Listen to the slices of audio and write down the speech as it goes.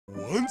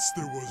Once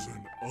there was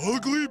an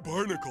ugly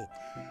barnacle.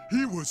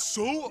 He was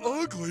so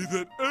ugly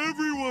that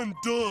everyone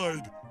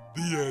died.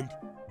 The end.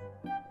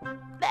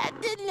 That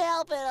didn't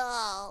help at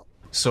all.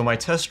 So my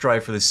test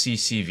drive for the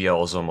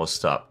CCVL is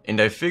almost up, and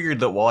I figured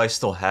that while I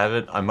still have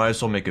it, I might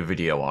as well make a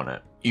video on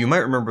it. You might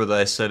remember that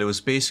I said it was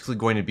basically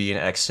going to be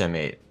an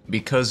XM8,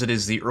 because it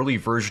is the early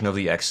version of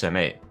the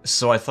XM8,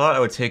 so I thought I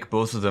would take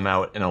both of them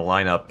out in a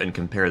lineup and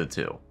compare the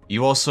two.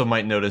 You also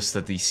might notice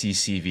that the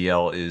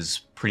CCVL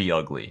is pretty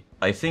ugly.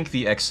 I think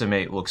the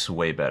XM8 looks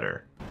way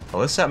better.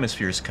 Well, this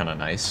atmosphere is kinda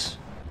nice.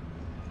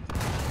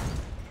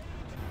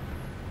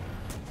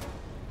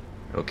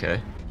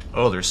 Okay.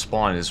 Oh, their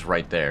spawn is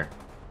right there.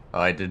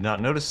 I did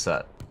not notice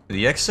that.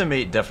 The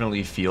XM8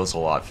 definitely feels a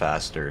lot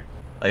faster.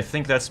 I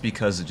think that's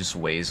because it just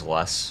weighs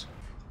less.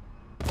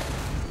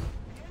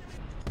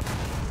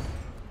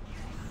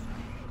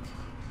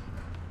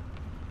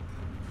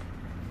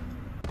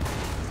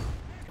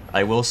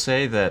 I will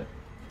say that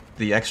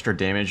the extra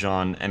damage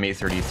on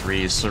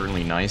M833 is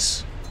certainly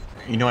nice.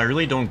 You know, I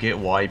really don't get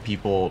why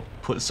people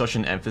put such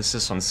an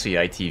emphasis on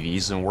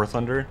CITVs in War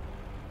Thunder.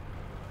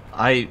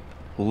 I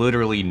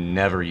literally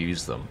never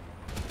use them.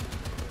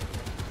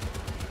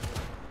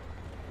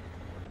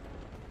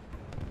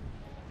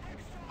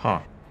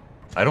 Huh.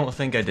 I don't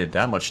think I did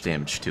that much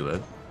damage to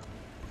it.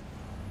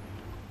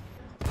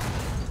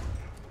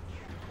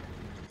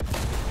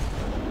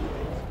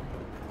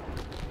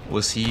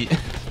 Was he...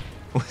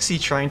 was he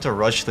trying to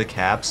rush the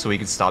cap so he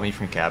could stop me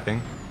from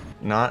capping?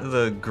 Not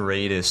the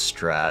greatest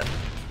strat.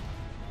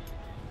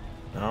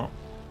 No?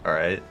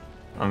 Alright.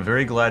 I'm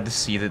very glad to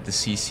see that the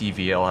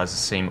CCVL has the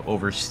same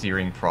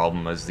oversteering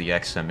problem as the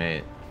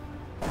XM8.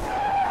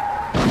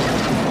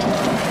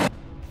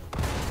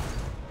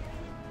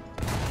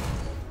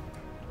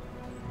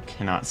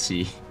 Cannot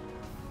see.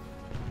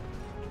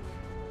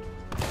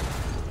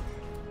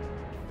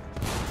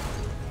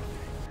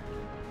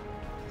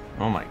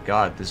 Oh my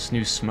god, this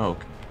new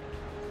smoke.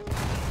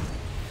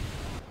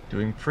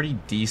 Doing pretty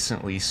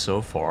decently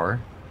so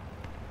far.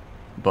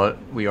 But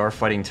we are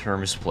fighting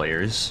Terms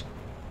players.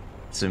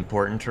 It's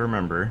important to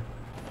remember.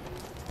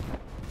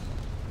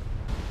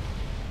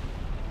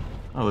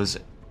 Oh, his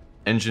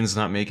engine's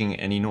not making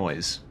any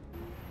noise.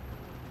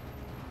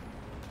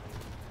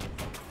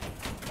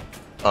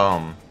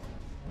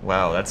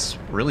 Wow, that's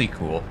really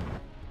cool.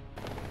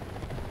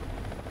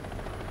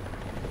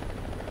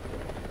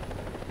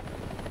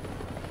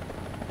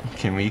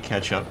 Can we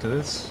catch up to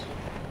this?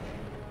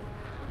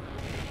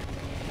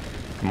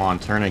 Come on,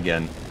 turn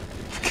again.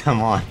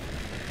 Come on.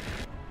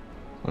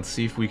 Let's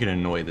see if we can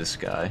annoy this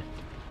guy.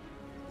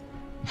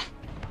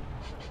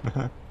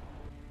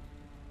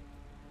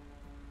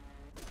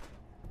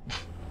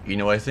 You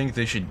know, I think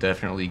they should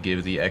definitely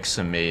give the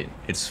XM8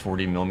 its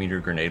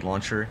 40mm grenade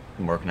launcher,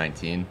 Mark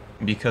 19,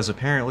 because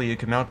apparently it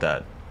can mount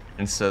that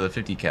instead of the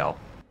 50 cal.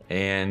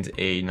 And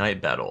a night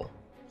battle.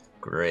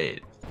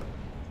 Great.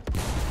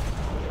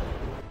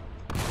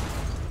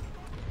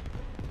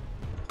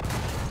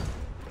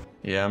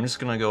 Yeah, I'm just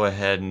gonna go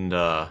ahead and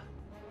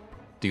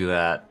do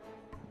that.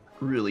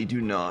 Really do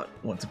not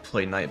want to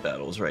play night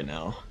battles right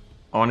now.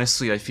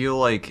 Honestly, I feel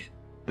like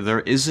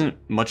there isn't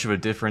much of a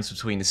difference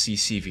between the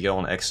CCVL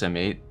and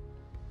XM8,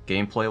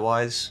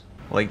 gameplay-wise.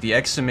 Like, the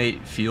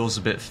XM8 feels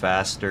a bit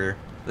faster,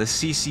 the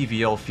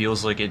CCVL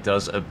feels like it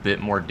does a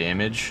bit more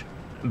damage,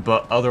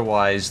 but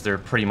otherwise they're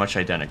pretty much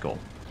identical.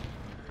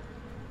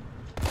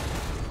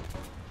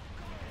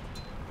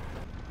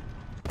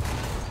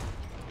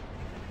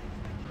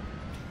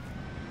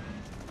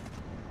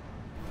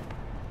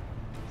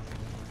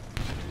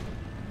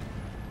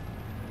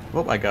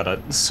 Well, I got a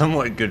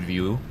somewhat good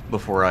view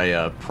before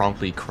I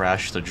promptly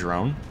crashed the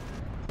drone.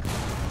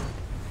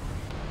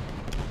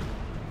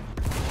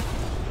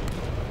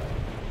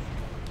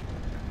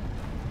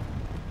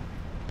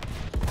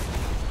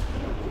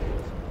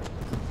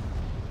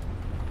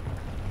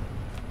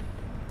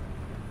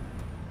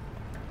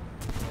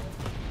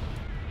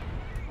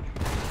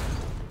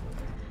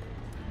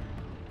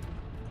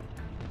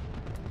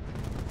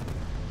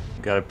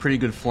 Got a pretty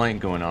good flank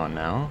going on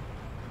now.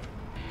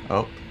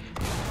 Oh.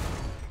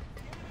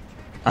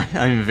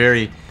 I'm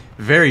very,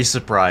 very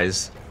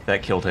surprised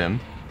that killed him.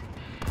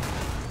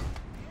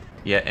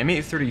 Yeah,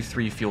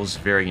 M833 feels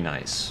very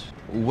nice.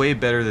 Way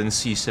better than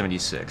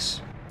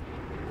C76.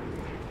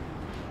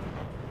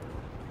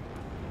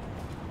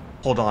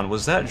 Hold on,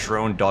 was that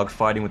drone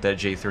dogfighting with that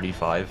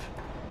J35?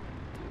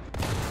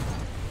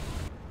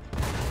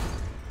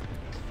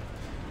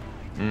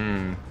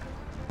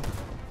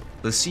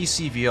 The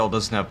CCVL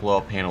doesn't have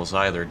blow-up panels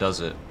either, does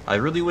it? I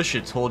really wish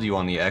it told you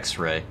on the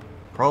X-ray.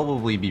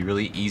 Probably be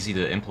really easy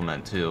to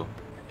implement too.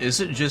 Is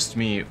it just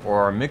me,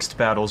 or are mixed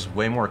battles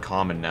way more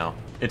common now?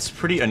 It's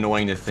pretty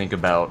annoying to think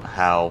about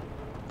how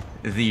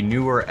the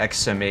newer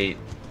XM8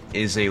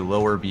 is a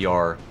lower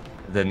BR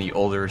than the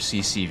older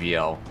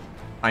CCVL.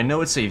 I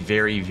know it's a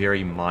very,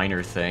 very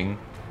minor thing,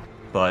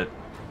 but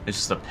it's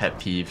just a pet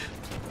peeve.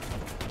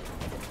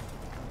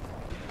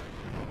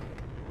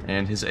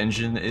 And his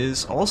engine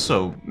is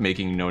also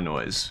making no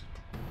noise.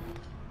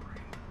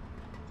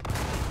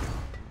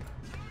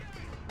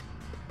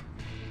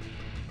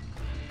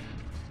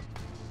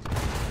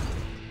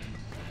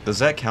 Does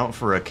that count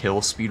for a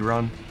kill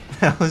speedrun?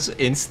 That was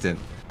instant.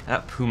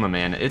 That Puma,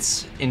 man,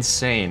 it's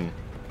insane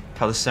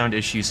how the sound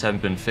issues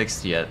haven't been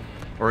fixed yet.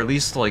 Or at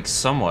least, like,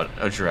 somewhat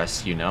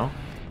addressed, you know?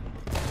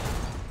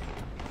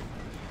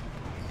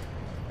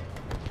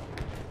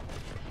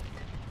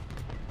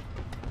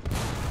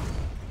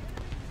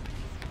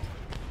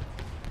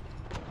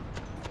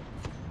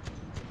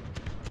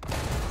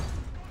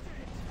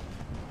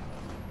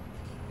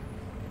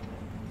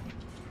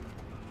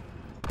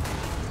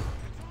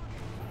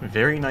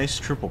 Very nice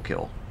triple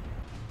kill.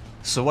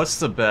 So what's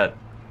the bet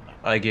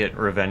I get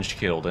revenge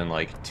killed in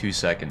like 2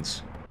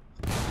 seconds?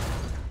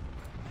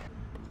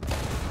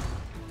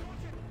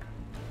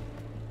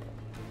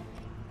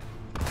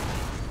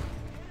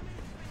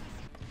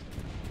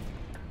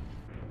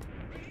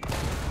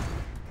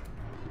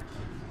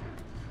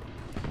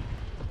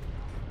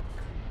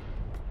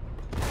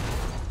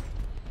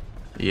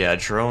 Yeah,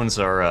 drones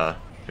are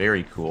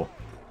very cool.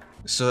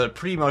 So that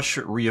pretty much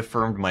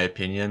reaffirmed my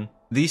opinion.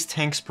 These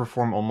tanks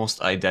perform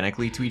almost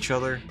identically to each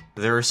other.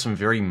 There are some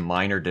very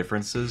minor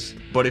differences,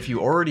 but if you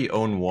already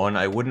own one,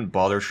 I wouldn't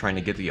bother trying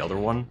to get the other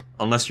one,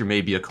 unless you're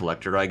maybe a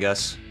collector, I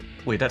guess.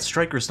 Wait, that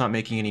striker's not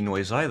making any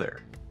noise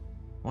either.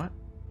 What?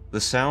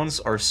 The sounds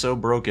are so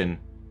broken,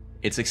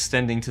 it's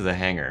extending to the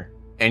hangar.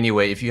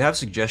 Anyway, if you have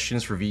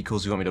suggestions for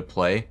vehicles you want me to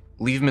play,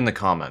 leave them in the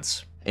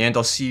comments, and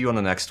I'll see you on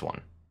the next one.